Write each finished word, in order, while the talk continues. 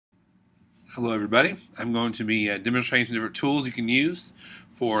Hello everybody. I'm going to be demonstrating some different tools you can use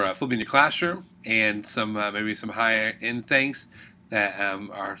for flipping your classroom and some maybe some high-end things that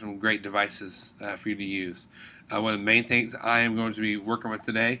are some great devices for you to use. One of the main things I am going to be working with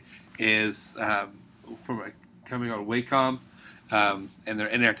today is from a company called Wacom and their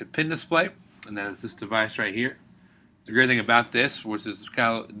interactive pin display, and that is this device right here. The great thing about this, which is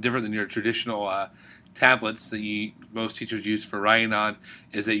kind of different than your traditional tablets that most teachers use for writing on,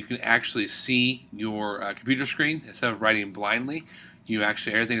 is that you can actually see your computer screen instead of writing blindly. You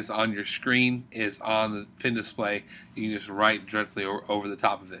actually, everything that's on your screen is on the pin display. You can just write directly over the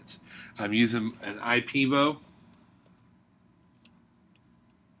top of it. I'm using an iPivo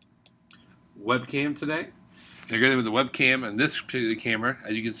webcam today. And the great thing with the webcam and this particular camera,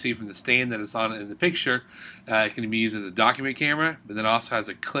 as you can see from the stand that it's on in the picture, it can be used as a document camera, but then also has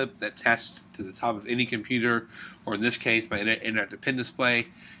a clip that's attached to the top of any computer, or in this case, my interactive pin display.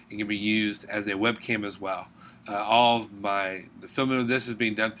 It can be used as a webcam as well. All of the filming of this is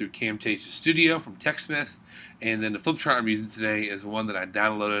being done through Camtasia Studio from TechSmith, and then the flip chart I'm using today is one that I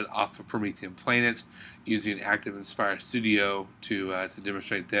downloaded off of Promethean Planet using ActivInspire Studio to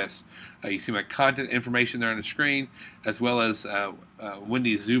demonstrate this. You see my content information there on the screen, as well as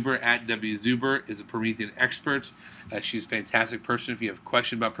Wendy Zuber at WZuber is a Promethean expert. She's a fantastic person. If you have a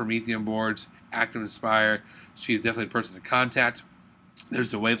question about Promethean boards, ActivInspire, she's definitely a person to contact.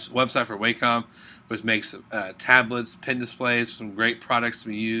 There's a website for Wacom, which makes tablets, pen displays, some great products to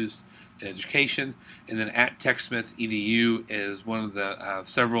be used in education. And then at TechSmith EDU is one of the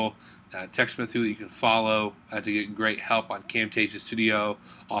several TechSmith who you can follow to get great help on Camtasia Studio,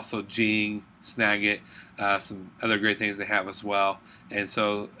 also Jing, Snagit, some other great things they have as well. And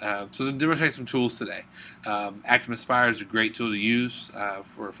so, to demonstrate some tools today. ActivInspire is a great tool to use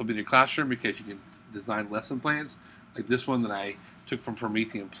for flipping your classroom because you can design lesson plans like this one that I took from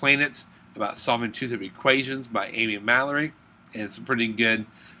Promethean Planet about solving two-step equations by Amy Mallory, and some pretty good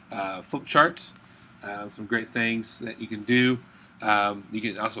flip charts, some great things that you can do. You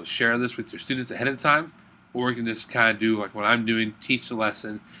can also share this with your students ahead of time, or you can just kind of do like what I'm doing, teach the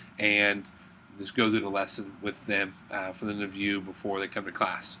lesson, and just go through the lesson with them for them to view before they come to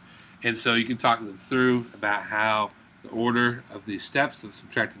class. And so you can talk to them through about how the order of these steps of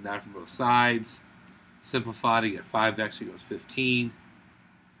subtracting 9 from both sides, simplify to get 5x equals 15,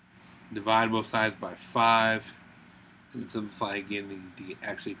 divide both sides by 5, and then simplify again to get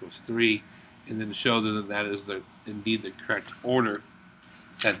x equals 3, and then show them that that is indeed the correct order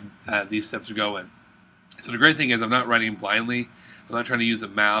that these steps go in. So the great thing is I'm not writing blindly. I'm not trying to use a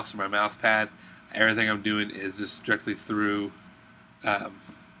mouse or my mouse pad. Everything I'm doing is just directly through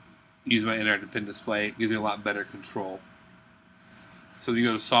use my interactive pin display. It gives me a lot better control. So if you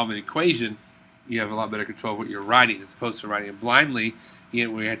go to solve an equation, you have a lot better control of what you're writing as opposed to writing it blindly. You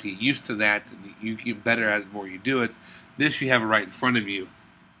have to get used to that. And you get better at it the more you do it. This you have it right in front of you.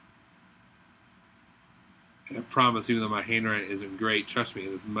 And I promise, even though my handwriting isn't great, trust me,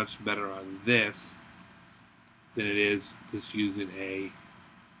 it is much better on this than it is just using a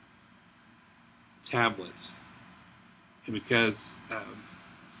tablet. And because I'm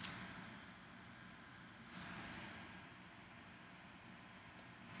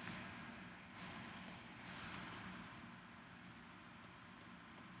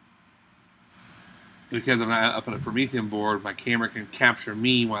not up on a Promethean board, my camera can capture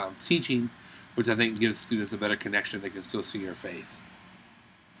me while I'm teaching, which I think gives students a better connection. They can still see your face.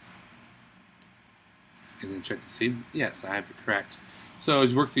 And then check to see, yes, I have it correct. So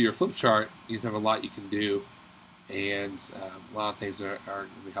as you work through your flip chart, you have a lot you can do, and a lot of things are going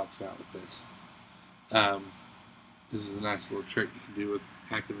to be helpful out with this. This is a nice little trick you can do with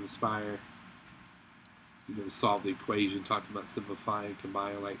ActivInspire. You can solve the equation, talk about simplifying,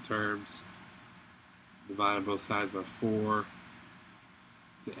 combining like terms, dividing both sides by 4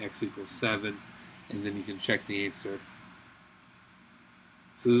 to x equals 7, and then you can check the answer.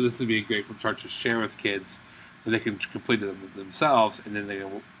 So this would be a great flip chart to share with kids, and they can complete it themselves, and then they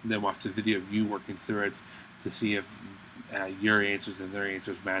can then watch the video of you working through it to see if your answers and their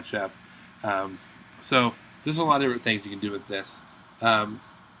answers match up. So there's a lot of different things you can do with this.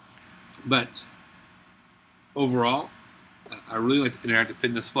 But overall, I really like the interactive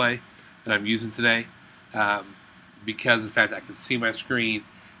pin display that I'm using today because of the fact that I can see my screen,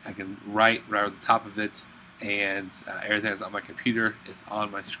 I can write right over the top of it, and everything that's on my computer is on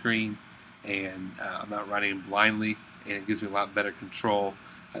my screen, and I'm not writing blindly, and it gives me a lot better control.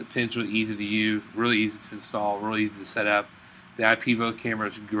 The pin's really easy to use, really easy to install, really easy to set up. The iPivo camera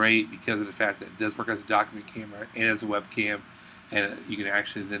is great because of the fact that it does work as a document camera and as a webcam, and you can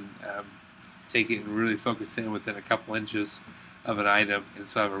actually then take it and really focus in within a couple inches of an item, and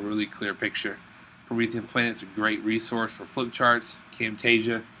so I have a really clear picture. Promethean Planet is a great resource for flip charts.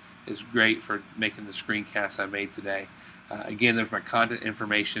 Camtasia is great for making the screencast I made today. Again, there's my content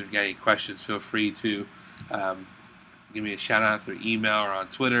information. If you got any questions, feel free to give me a shout out through email or on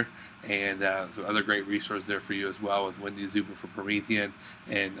Twitter, and some other great resources there for you as well with Wendy Zuber for Promethean,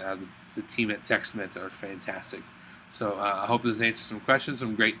 and the team at TechSmith are fantastic. So I hope this answers some questions,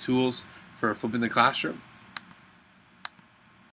 some great tools for flipping the classroom.